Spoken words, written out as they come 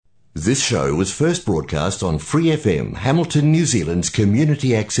This show was first broadcast on Free FM, Hamilton, New Zealand's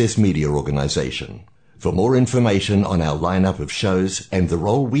community access media organisation. For more information on our lineup of shows and the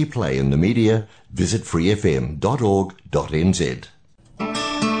role we play in the media, visit freefm.org.nz.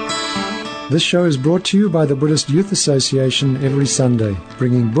 This show is brought to you by the Buddhist Youth Association every Sunday,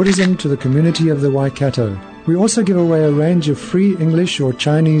 bringing Buddhism to the community of the Waikato. We also give away a range of free English or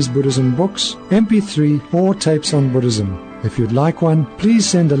Chinese Buddhism books, MP3 or tapes on Buddhism. If you'd like one, please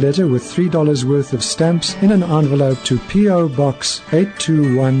send a letter with $3 worth of stamps in an envelope to P.O. Box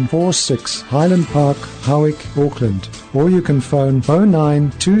 82146, Highland Park, Howick, Auckland. Or you can phone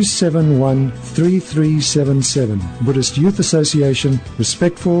 09271 3377. Buddhist Youth Association,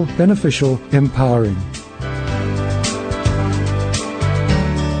 respectful, beneficial, empowering.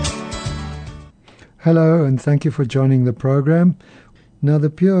 Hello, and thank you for joining the program. Now,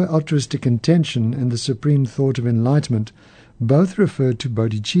 the pure altruistic intention and the supreme thought of enlightenment both refer to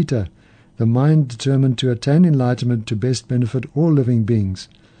bodhicitta, the mind determined to attain enlightenment to best benefit all living beings.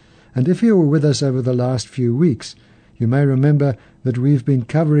 And if you were with us over the last few weeks, you may remember that we've been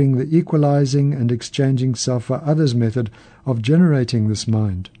covering the equalizing and exchanging self for others method of generating this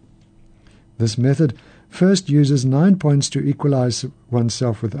mind. This method first uses 9 points to equalize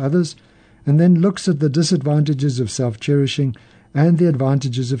oneself with others, and then looks at the disadvantages of self-cherishing and the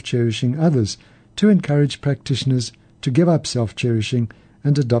advantages of cherishing others to encourage practitioners to give up self-cherishing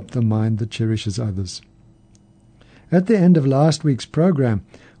and adopt the mind that cherishes others. At the end of last week's program,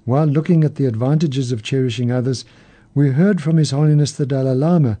 while looking at the advantages of cherishing others, we heard from His Holiness the Dalai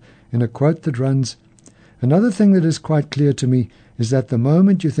Lama in a quote that runs, "Another thing that is quite clear to me is that the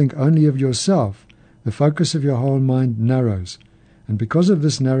moment you think only of yourself, the focus of your whole mind narrows, and because of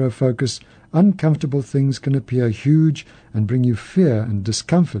this narrow focus, uncomfortable things can appear huge and bring you fear and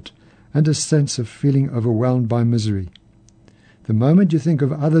discomfort and a sense of feeling overwhelmed by misery. The moment you think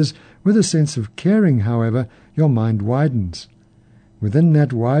of others with a sense of caring, however, your mind widens. Within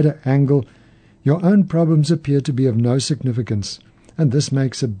that wider angle, your own problems appear to be of no significance, and this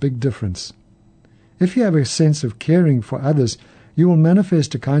makes a big difference. If you have a sense of caring for others, you will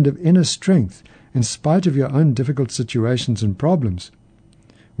manifest a kind of inner strength in spite of your own difficult situations and problems.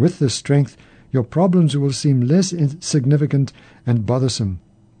 With this strength, your problems will seem less insignificant and bothersome.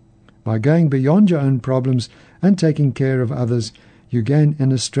 By going beyond your own problems and taking care of others, you gain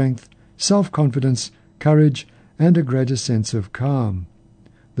inner strength, self-confidence, courage, and a greater sense of calm.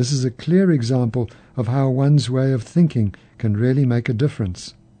 This is a clear example of how one's way of thinking can really make a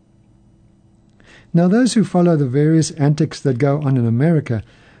difference. Now, those who follow the various antics that go on in America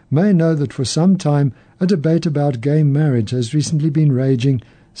may know that for some time a debate about gay marriage has recently been raging,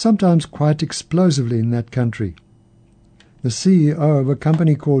 sometimes quite explosively, in that country. The CEO of a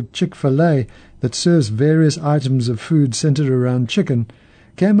company called Chick-fil-A that serves various items of food centered around chicken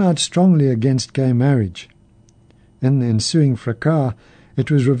came out strongly against gay marriage. In the ensuing fracas, it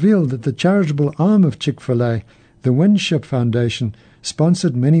was revealed that the charitable arm of Chick-fil-A, the Winship Foundation,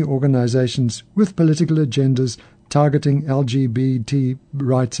 sponsored many organizations with political agendas targeting LGBT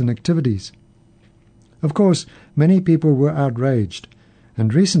rights and activities. Of course, many people were outraged,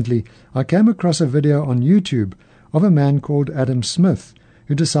 and recently I came across a video on YouTube of a man called Adam Smith,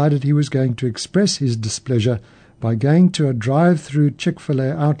 who decided he was going to express his displeasure by going to a drive-through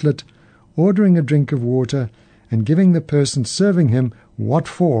Chick-fil-A outlet, ordering a drink of water, and giving the person serving him what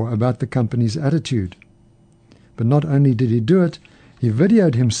for about the company's attitude. But not only did he do it, he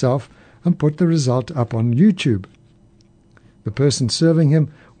videoed himself and put the result up on YouTube. The person serving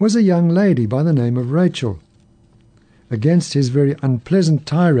him was a young lady by the name of Rachel. Against his very unpleasant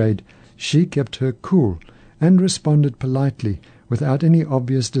tirade, she kept her cool and responded politely, without any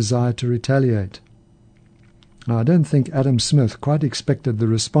obvious desire to retaliate. Now, I don't think Adam Smith quite expected the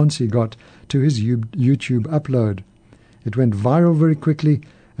response he got to his YouTube upload. It went viral very quickly,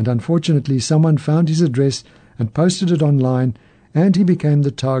 and unfortunately someone found his address and posted it online, and he became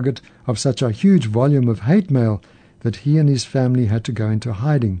the target of such a huge volume of hate mail that he and his family had to go into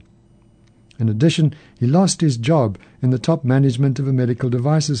hiding. In addition, he lost his job in the top management of a medical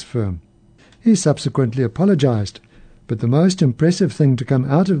devices firm. He subsequently apologized, but the most impressive thing to come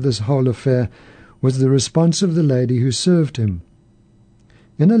out of this whole affair was the response of the lady who served him.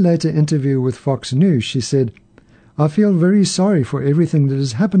 In a later interview with Fox News, she said, "I feel very sorry for everything that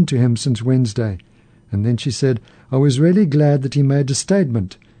has happened to him since Wednesday." And then she said, "I was really glad that he made a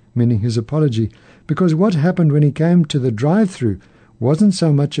statement," meaning his apology, because what happened when he came to the drive-through wasn't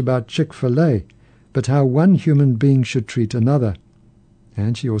so much about Chick-fil-A, but how one human being should treat another.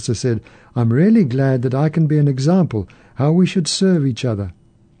 And she also said, "I'm really glad that I can be an example how we should serve each other."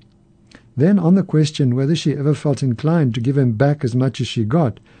 Then on the question whether she ever felt inclined to give him back as much as she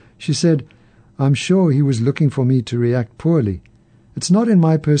got, She said, "I'm sure he was looking for me to react poorly. It's not in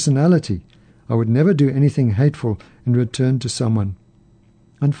my personality. I would never do anything hateful in return to someone."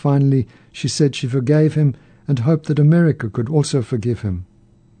 And finally, she said she forgave him and hoped that America could also forgive him.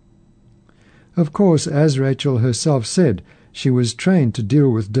 Of course, as Rachel herself said, she was trained to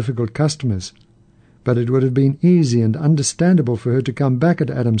deal with difficult customers, but it would have been easy and understandable for her to come back at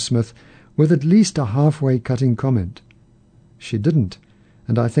Adam Smith with at least a halfway cutting comment. She didn't,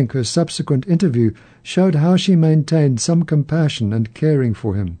 and I think her subsequent interview showed how she maintained some compassion and caring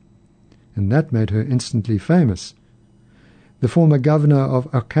for him, and that made her instantly famous. The former governor of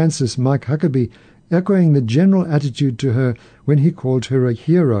Arkansas, Mike Huckabee, echoing the general attitude to her when he called her a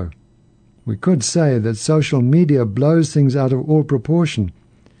hero. We could say that social media blows things out of all proportion.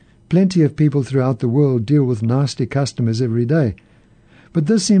 Plenty of people throughout the world deal with nasty customers every day. But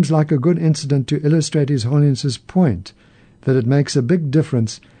this seems like a good incident to illustrate His Holiness's point, that it makes a big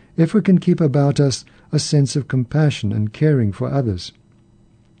difference if we can keep about us a sense of compassion and caring for others.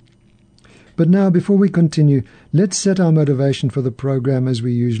 But now, before we continue, let's set our motivation for the program as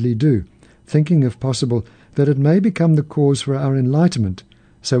we usually do, thinking, if possible, that it may become the cause for our enlightenment,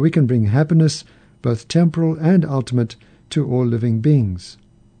 so we can bring happiness, both temporal and ultimate, to all living beings.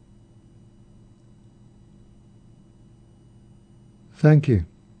 Thank you.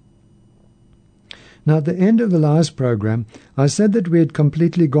 Now, at the end of the last program, I said that we had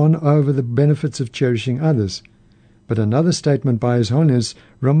completely gone over the benefits of cherishing others, but another statement by His Holiness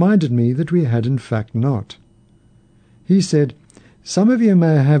reminded me that we had in fact not. He said, "Some of you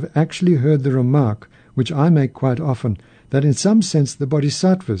may have actually heard the remark, which I make quite often, that in some sense the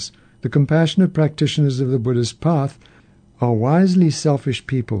bodhisattvas, the compassionate practitioners of the Buddhist path, are wisely selfish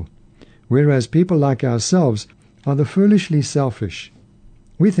people, whereas people like ourselves are the foolishly selfish.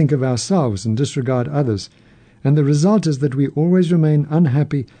 We think of ourselves and disregard others, and the result is that we always remain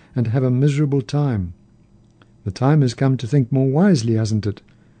unhappy and have a miserable time. The time has come to think more wisely, hasn't it?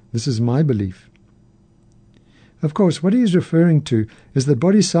 This is my belief." Of course, what he is referring to is that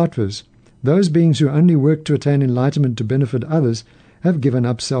bodhisattvas, those beings who only work to attain enlightenment to benefit others, have given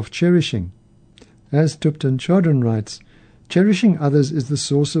up self-cherishing. As Thupten Chodron writes, cherishing others is the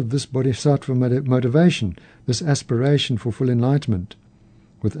source of this bodhisattva motivation, this aspiration for full enlightenment.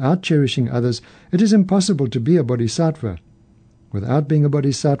 Without cherishing others, it is impossible to be a bodhisattva. Without being a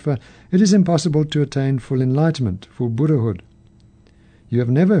bodhisattva, it is impossible to attain full enlightenment, full Buddhahood. You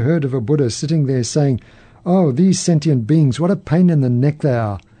have never heard of a Buddha sitting there saying, "Oh, these sentient beings, what a pain in the neck they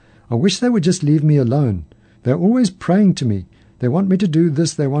are. I wish they would just leave me alone. They're always praying to me. They want me to do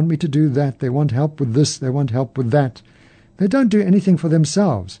this, they want me to do that, they want help with this, they want help with that. They don't do anything for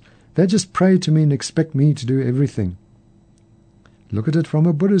themselves. They just pray to me and expect me to do everything." Look at it from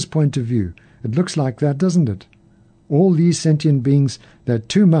a Buddha's point of view. It looks like that, doesn't it? All these sentient beings, they're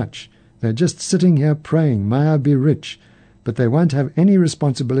too much. They're just sitting here praying, "May I be rich," but they won't have any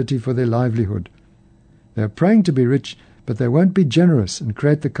responsibility for their livelihood. They're praying to be rich, but they won't be generous and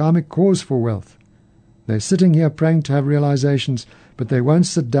create the karmic cause for wealth. They're sitting here praying to have realizations, but they won't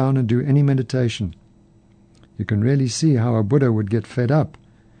sit down and do any meditation. You can really see how a Buddha would get fed up.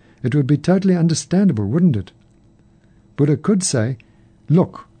 It would be totally understandable, wouldn't it? Buddha could say,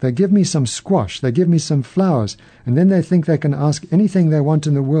 "Look, they give me some squash, they give me some flowers, and then they think they can ask anything they want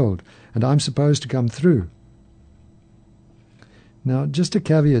in the world, and I'm supposed to come through." Now, just a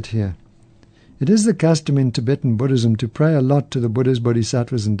caveat here. It is the custom in Tibetan Buddhism to pray a lot to the Buddhas,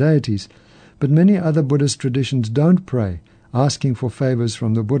 bodhisattvas, and deities, but many other Buddhist traditions don't pray, asking for favors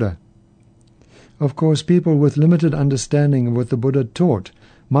from the Buddha. Of course, people with limited understanding of what the Buddha taught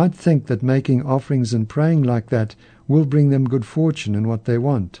might think that making offerings and praying like that will bring them good fortune and what they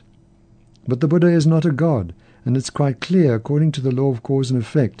want. But the Buddha is not a god, and it's quite clear, according to the law of cause and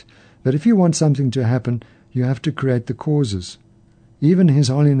effect, that if you want something to happen, you have to create the causes. Even His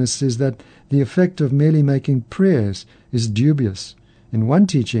Holiness says that the effect of merely making prayers is dubious. In one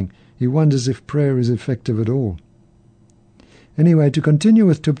teaching, he wonders if prayer is effective at all. Anyway, to continue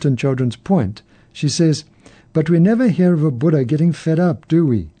with Thupten Chodron's point, she says, "But we never hear of a Buddha getting fed up, do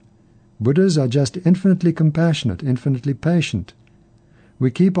we? Buddhas are just infinitely compassionate, infinitely patient. We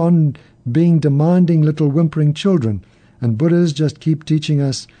keep on being demanding little whimpering children, and Buddhas just keep teaching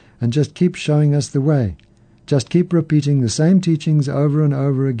us and just keep showing us the way. Just keep repeating the same teachings over and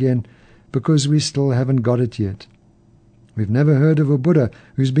over again because we still haven't got it yet. We've never heard of a Buddha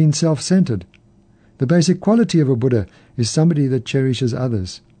who's been self-centered. The basic quality of a Buddha is somebody that cherishes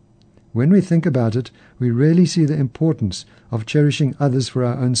others. When we think about it, we really see the importance of cherishing others for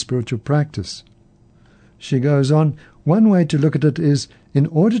our own spiritual practice." She goes on, "One way to look at it is, in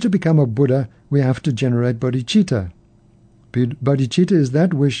order to become a Buddha, we have to generate bodhicitta. Bodhicitta is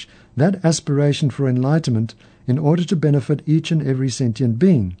that wish, that aspiration for enlightenment in order to benefit each and every sentient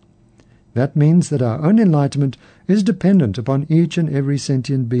being. That means that our own enlightenment is dependent upon each and every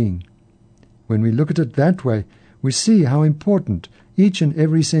sentient being. When we look at it that way, we see how important each and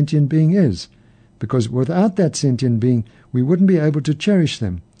every sentient being is, because without that sentient being, we wouldn't be able to cherish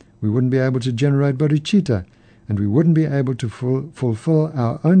them, we wouldn't be able to generate bodhicitta, and we wouldn't be able to fulfill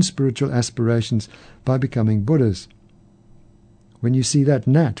our own spiritual aspirations by becoming Buddhas. When you see that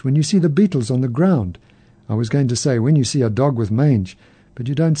gnat, when you see the beetles on the ground, I was going to say when you see a dog with mange, but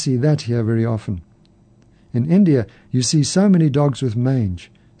you don't see that here very often. In India, you see so many dogs with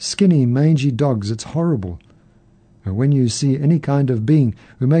mange, skinny, mangy dogs, it's horrible. And when you see any kind of being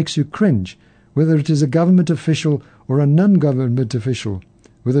who makes you cringe, whether it is a government official or a non-government official,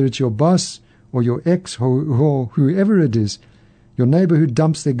 whether it's your boss or your ex or whoever it is, your neighbor who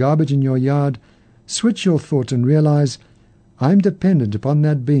dumps their garbage in your yard, switch your thought and realize, I'm dependent upon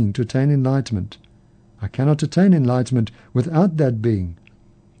that being to attain enlightenment. I cannot attain enlightenment without that being.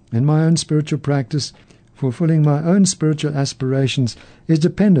 In my own spiritual practice, fulfilling my own spiritual aspirations is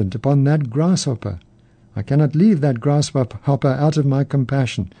dependent upon that grasshopper. I cannot leave that grasshopper out of my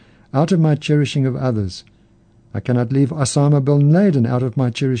compassion, out of my cherishing of others. I cannot leave Osama bin Laden out of my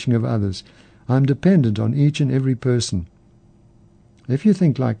cherishing of others. I am dependent on each and every person. If you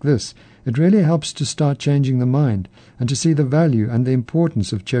think like this, it really helps to start changing the mind and to see the value and the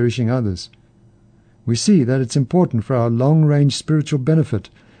importance of cherishing others. We see that it's important for our long-range spiritual benefit,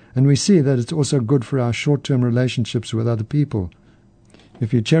 and we see that it's also good for our short-term relationships with other people.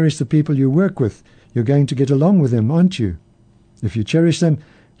 If you cherish the people you work with, you're going to get along with them, aren't you? If you cherish them,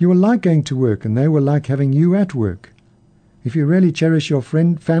 you will like going to work, and they will like having you at work. If you really cherish your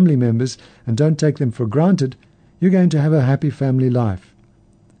family members and don't take them for granted, you're going to have a happy family life.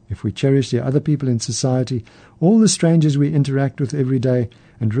 If we cherish the other people in society, all the strangers we interact with every day,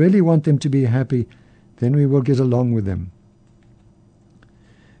 and really want them to be happy, then we will get along with them.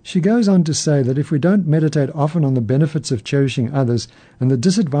 She goes on to say that if we don't meditate often on the benefits of cherishing others and the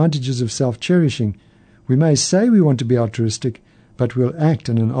disadvantages of self-cherishing, we may say we want to be altruistic, but we'll act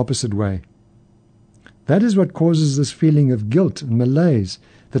in an opposite way. That is what causes this feeling of guilt and malaise,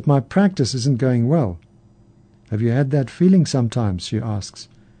 that my practice isn't going well. Have you had that feeling sometimes, she asks.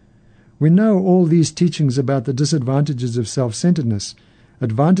 We know all these teachings about the disadvantages of self-centeredness,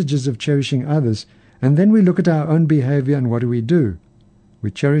 advantages of cherishing others, and then we look at our own behavior and what do?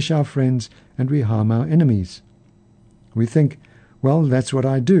 We cherish our friends and we harm our enemies. We think, well, that's what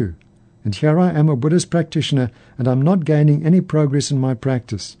I do, and here I am a Buddhist practitioner and I'm not gaining any progress in my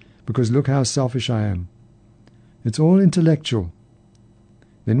practice, because look how selfish I am. It's all intellectual.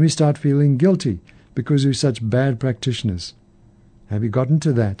 Then we start feeling guilty because we're such bad practitioners. Have you gotten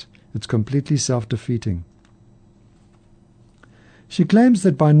to that? It's completely self-defeating. She claims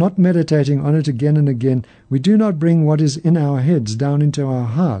that by not meditating on it again and again, we do not bring what is in our heads down into our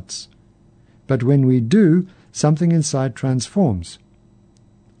hearts. But when we do, something inside transforms.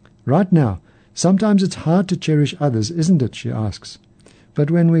 Right now, sometimes it's hard to cherish others, isn't it? She asks.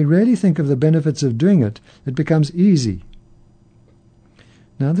 But when we really think of the benefits of doing it, it becomes easy.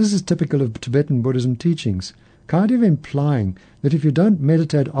 Now, this is typical of Tibetan Buddhism teachings, kind of implying that if you don't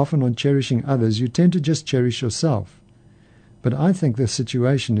meditate often on cherishing others, you tend to just cherish yourself. But I think the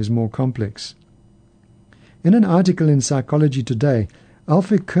situation is more complex. In an article in Psychology Today,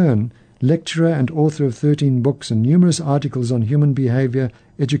 Alfie Kern, lecturer and author of 13 books and numerous articles on human behavior,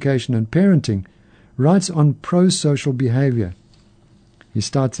 education and parenting, writes on pro-social behavior. He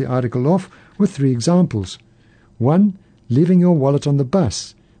starts the article off with 3 examples. 1, leaving your wallet on the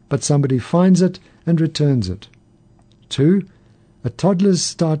bus, but somebody finds it and returns it. 2, a toddler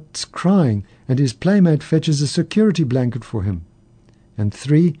starts crying and his playmate fetches a security blanket for him. And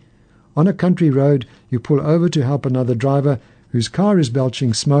 3, on a country road you pull over to help another driver whose car is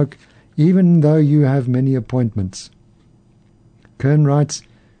belching smoke, even though you have many appointments. Kern writes,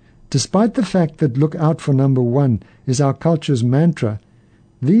 despite the fact that look out for number 1 is our culture's mantra,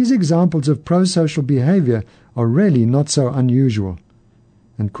 these examples of pro-social behavior are really not so unusual.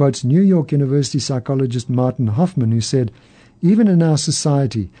 And quotes New York University psychologist Martin Hoffman, who said, even in our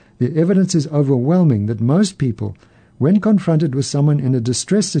society, the evidence is overwhelming that most people, when confronted with someone in a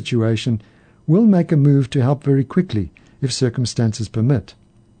distress situation, will make a move to help very quickly, if circumstances permit.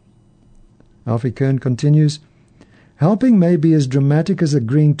 Alfie Kern continues, helping may be as dramatic as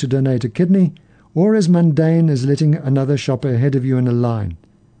agreeing to donate a kidney, or as mundane as letting another shop ahead of you in a line.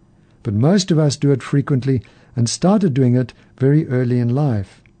 But most of us do it frequently and started doing it very early in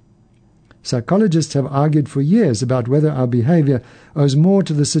life. Psychologists have argued for years about whether our behavior owes more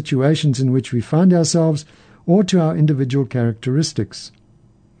to the situations in which we find ourselves or to our individual characteristics.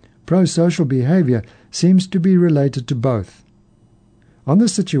 Pro-social behavior seems to be related to both. On the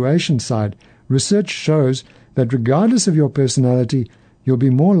situation side, research shows that regardless of your personality, you'll be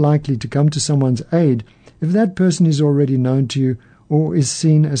more likely to come to someone's aid if that person is already known to you or is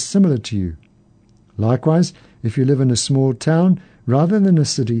seen as similar to you. Likewise, if you live in a small town rather than a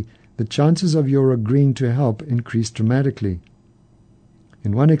city, the chances of your agreeing to help increase dramatically.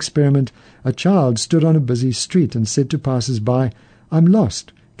 In one experiment, a child stood on a busy street and said to passers-by, "I'm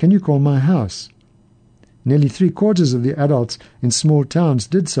lost. Can you call my house?" Nearly 3/4 of the adults in small towns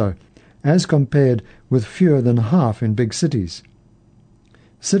did so, as compared with fewer than half in big cities.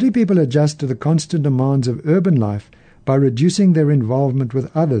 City people adjust to the constant demands of urban life by reducing their involvement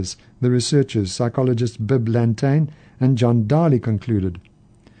with others, the researchers, psychologists Bibb Lantane and John Darley, concluded.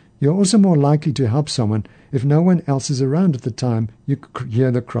 You're also more likely to help someone if no one else is around at the time you hear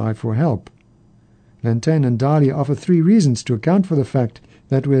the cry for help. Lantane and Darley offer 3 reasons to account for the fact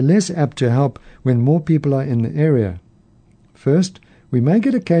that we're less apt to help when more people are in the area. First, we may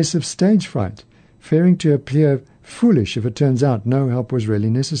get a case of stage fright, fearing to appear foolish if it turns out no help was really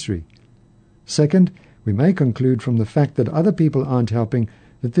necessary. Second, we may conclude from the fact that other people aren't helping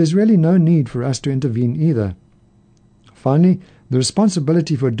that there's really no need for us to intervene either. Finally, the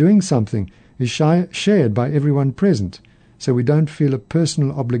responsibility for doing something is shared by everyone present, so we don't feel a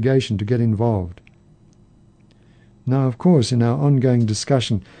personal obligation to get involved. Now, of course, in our ongoing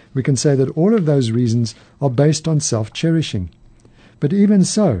discussion, we can say that all of those reasons are based on self-cherishing. But even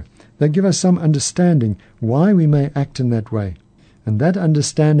so, they give us some understanding why we may act in that way, and that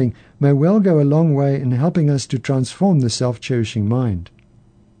understanding may well go a long way in helping us to transform the self-cherishing mind.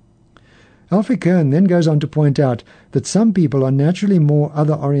 Alfie Kern then goes on to point out that some people are naturally more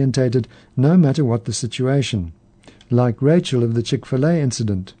other-orientated no matter what the situation, like Rachel of the Chick-fil-A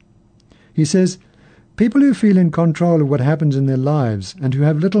incident. He says, people who feel in control of what happens in their lives and who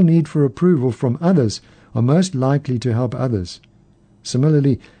have little need for approval from others are most likely to help others.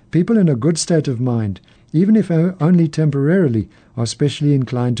 Similarly, people in a good state of mind, even if only temporarily, are specially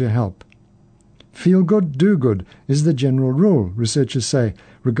inclined to help. Feel good, do good is the general rule, researchers say,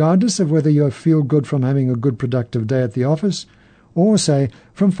 regardless of whether you feel good from having a good productive day at the office or, say,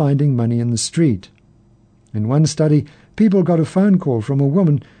 from finding money in the street. In one study, people got a phone call from a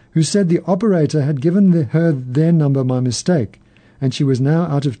woman who said the operator had given her their number by mistake, and she was now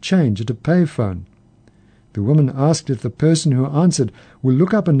out of change at a payphone. The woman asked if the person who answered would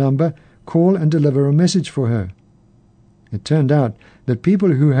look up a number, call and deliver a message for her. It turned out that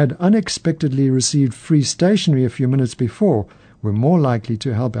people who had unexpectedly received free stationery a few minutes before were more likely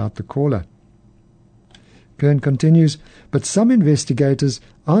to help out the caller. Kern continues, but some investigators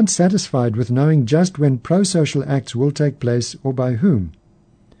aren't satisfied with knowing just when pro-social acts will take place or by whom.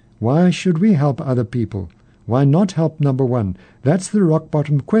 Why should we help other people? Why not help number one? That's the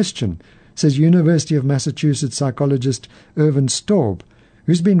rock-bottom question, says University of Massachusetts psychologist Irvin Staub,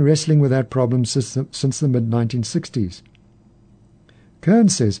 who's been wrestling with that problem since the mid-1960s. Kern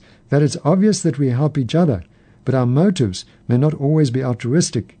says that it's obvious that we help each other, but our motives may not always be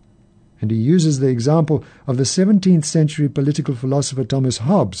altruistic, and he uses the example of the 17th century political philosopher Thomas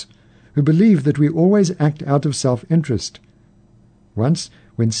Hobbes, who believed that we always act out of self-interest. Once,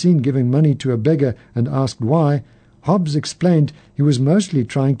 when seen giving money to a beggar and asked why, Hobbes explained he was mostly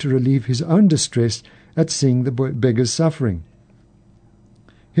trying to relieve his own distress at seeing the beggar's suffering.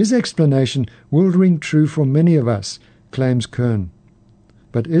 His explanation will ring true for many of us, claims Kern.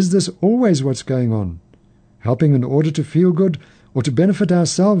 But is this always what's going on? Helping in order to feel good or to benefit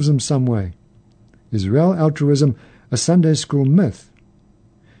ourselves in some way? Is real altruism a Sunday school myth?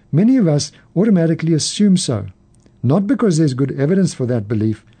 Many of us automatically assume so, not because there's good evidence for that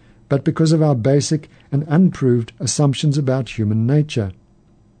belief, but because of our basic and unproved assumptions about human nature.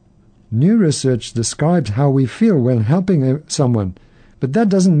 New research describes how we feel when helping someone, but that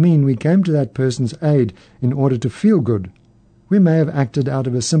doesn't mean we came to that person's aid in order to feel good. We may have acted out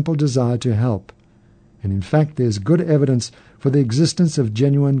of a simple desire to help. And in fact, there's good evidence for the existence of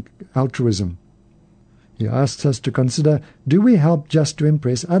genuine altruism. He asks us to consider, do we help just to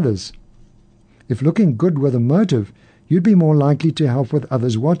impress others? If looking good were the motive, you'd be more likely to help with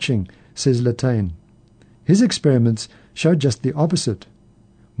others watching, says Lantane. His experiments show just the opposite.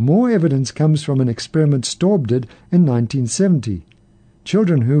 More evidence comes from an experiment Staub did in 1970.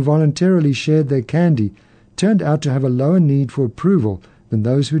 Children who voluntarily shared their candy turned out to have a lower need for approval than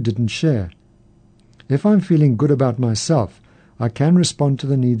those who didn't share. If I'm feeling good about myself, I can respond to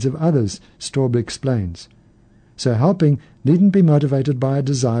the needs of others, Staub explains. So helping needn't be motivated by a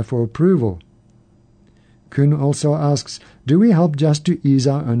desire for approval. Kuhn also asks, do we help just to ease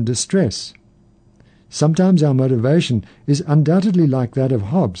our own distress? Sometimes our motivation is undoubtedly like that of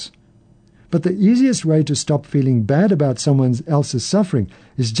Hobbes. But the easiest way to stop feeling bad about someone else's suffering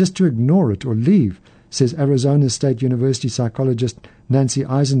is just to ignore it or leave, says Arizona State University psychologist Nancy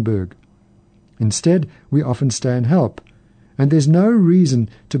Eisenberg. Instead, we often stay and help, and there's no reason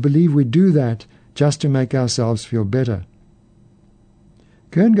to believe we do that just to make ourselves feel better.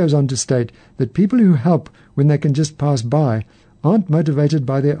 Kern goes on to state that people who help when they can just pass by aren't motivated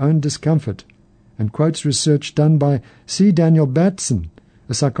by their own discomfort, and quotes research done by C. Daniel Batson,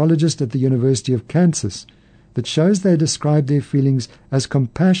 a psychologist at the University of Kansas, that shows they describe their feelings as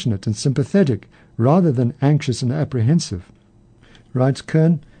compassionate and sympathetic rather than anxious and apprehensive. Writes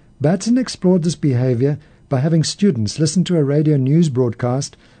Kern, Batson explored this behavior by having students listen to a radio news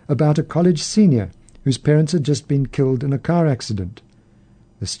broadcast about a college senior whose parents had just been killed in a car accident.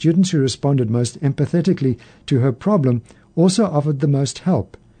 The students who responded most empathetically to her problem also offered the most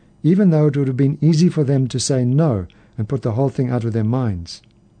help, even though it would have been easy for them to say no and put the whole thing out of their minds.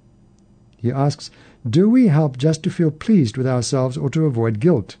 He asks, do we help just to feel pleased with ourselves or to avoid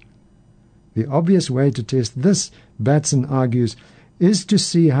guilt? The obvious way to test this, Batson argues, is to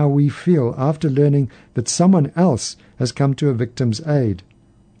see how we feel after learning that someone else has come to a victim's aid.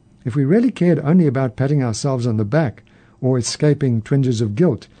 If we really cared only about patting ourselves on the back or escaping twinges of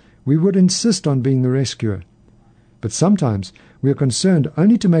guilt, we would insist on being the rescuer. But sometimes we are concerned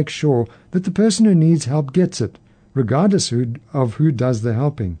only to make sure that the person who needs help gets it, regardless of who does the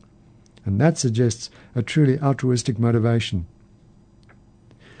helping. And that suggests a truly altruistic motivation.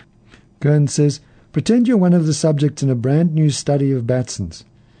 Kern says, pretend you're one of the subjects in a brand new study of Batson's.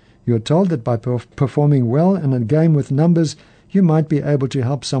 You are told that by performing well in a game with numbers, you might be able to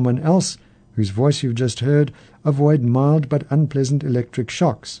help someone else, whose voice you've just heard, avoid mild but unpleasant electric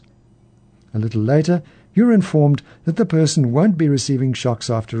shocks. A little later, you're informed that the person won't be receiving shocks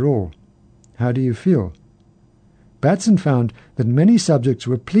after all. How do you feel? Batson found that many subjects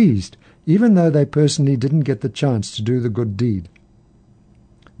were pleased, even though they personally didn't get the chance to do the good deed.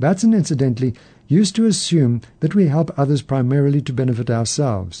 Batson, incidentally, used to assume that we help others primarily to benefit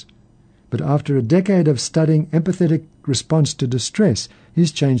ourselves. But after a decade of studying empathetic response to distress,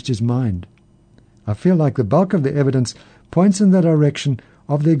 he's changed his mind. I feel like the bulk of the evidence points in the direction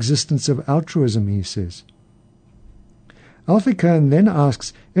of the existence of altruism, he says. Alfie Kern then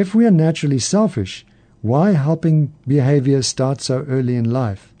asks, if we are naturally selfish, why helping behavior starts so early in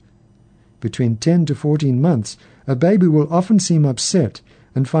life? Between 10 to 14 months, a baby will often seem upset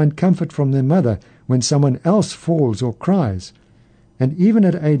and find comfort from their mother when someone else falls or cries. And even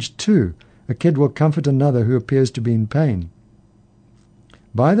at age 2, a kid will comfort another who appears to be in pain.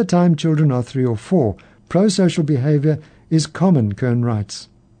 By the time children are 3 or 4, prosocial behavior is common, Kern writes.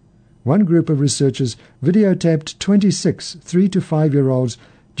 One group of researchers videotaped 26 3 to 5-year-olds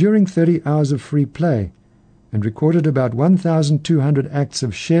during 30 hours of free play and recorded about 1,200 acts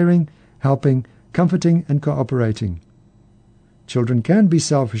of sharing, helping, comforting, and cooperating. Children can be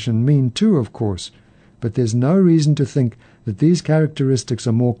selfish and mean too, of course, but there's no reason to think that these characteristics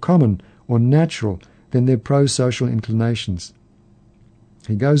are more common or natural than their pro-social inclinations.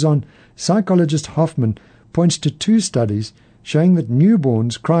 He goes on, psychologist Hoffman points to 2 studies showing that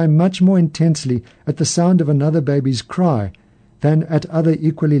newborns cry much more intensely at the sound of another baby's cry than at other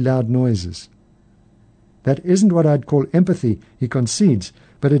equally loud noises. That isn't what I'd call empathy, he concedes,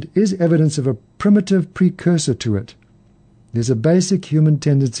 but it is evidence of a primitive precursor to it. There's a basic human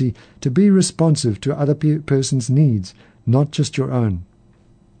tendency to be responsive to other person's needs, not just your own.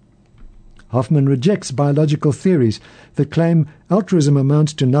 Hoffman rejects biological theories that claim altruism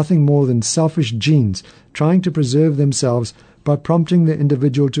amounts to nothing more than selfish genes trying to preserve themselves by prompting the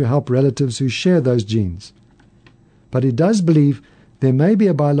individual to help relatives who share those genes. But he does believe there may be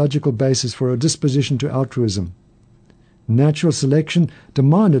a biological basis for a disposition to altruism. Natural selection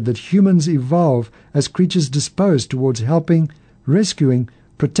demanded that humans evolve as creatures disposed towards helping, rescuing,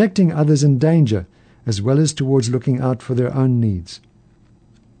 protecting others in danger, as well as towards looking out for their own needs.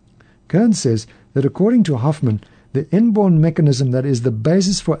 Kern says that according to Hoffman, the inborn mechanism that is the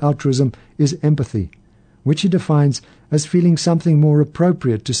basis for altruism is empathy, which he defines as feeling something more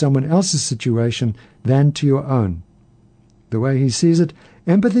appropriate to someone else's situation than to your own. The way he sees it,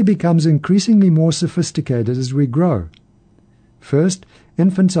 empathy becomes increasingly more sophisticated as we grow. First,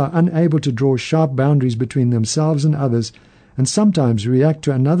 infants are unable to draw sharp boundaries between themselves and others, and sometimes react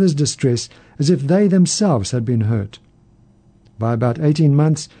to another's distress as if they themselves had been hurt. By about 18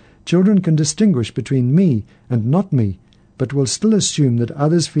 months, children can distinguish between me and not me, but will still assume that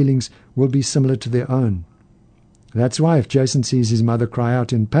others' feelings will be similar to their own. That's why if Jason sees his mother cry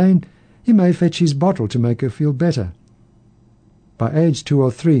out in pain, he may fetch his bottle to make her feel better. By age 2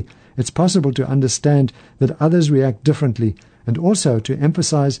 or 3, it's possible to understand that others react differently and also to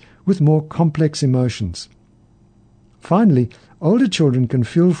emphasize with more complex emotions. Finally, older children can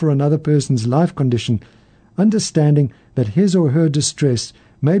feel for another person's life condition, understanding that his or her distress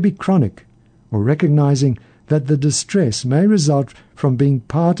may be chronic, or recognizing that the distress may result from being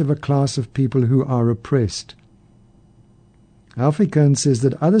part of a class of people who are oppressed. Alfie Kohn says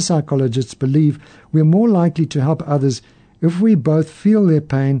that other psychologists believe we are more likely to help others if we both feel their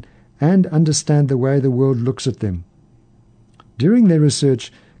pain and understand the way the world looks at them. During their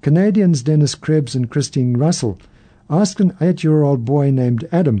research, Canadians Dennis Krebs and Christine Russell asked an 8-year-old boy named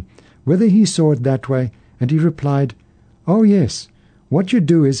Adam whether he saw it that way, and he replied, "Oh yes, what you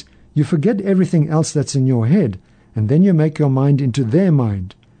do is you forget everything else that's in your head, and then you make your mind into their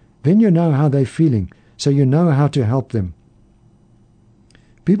mind. Then you know how they're feeling, so you know how to help them."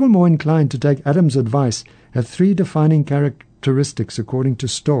 People more inclined to take Adam's advice have 3 defining characteristics according to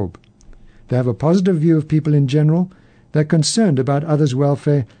Staub. They have a positive view of people in general, they're concerned about others'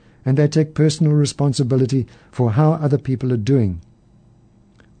 welfare, and they take personal responsibility for how other people are doing.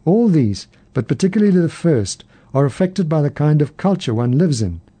 All these, but particularly the first, are affected by the kind of culture one lives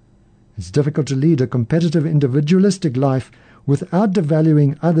in. It's difficult to lead a competitive, individualistic life without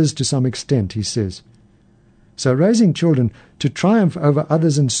devaluing others to some extent, he says. So raising children to triumph over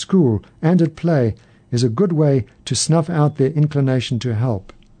others in school and at play is a good way to snuff out their inclination to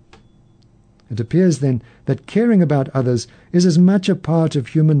help. It appears then that caring about others is as much a part of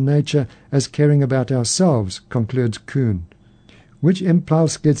human nature as caring about ourselves, concludes Kuhn. Which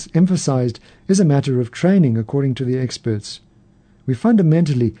impulse gets emphasized is a matter of training, according to the experts. We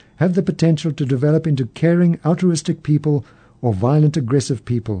fundamentally have the potential to develop into caring, altruistic people or violent, aggressive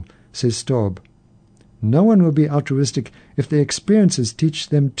people, says Staub. No one will be altruistic if their experiences teach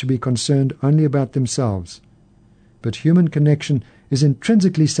them to be concerned only about themselves. But human connection is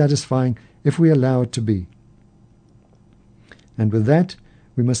intrinsically satisfying if we allow it to be. And with that,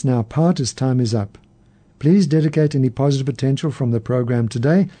 we must now part as time is up. Please dedicate any positive potential from the program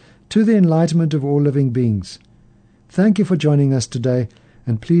today to the enlightenment of all living beings. Thank you for joining us today,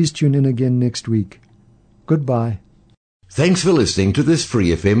 and please tune in again next week. Goodbye. Thanks for listening to this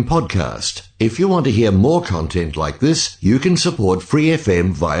Free FM podcast. If you want to hear more content like this, you can support Free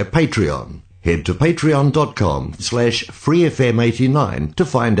FM via Patreon. Head to patreon.com/freefm89 to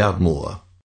find out more.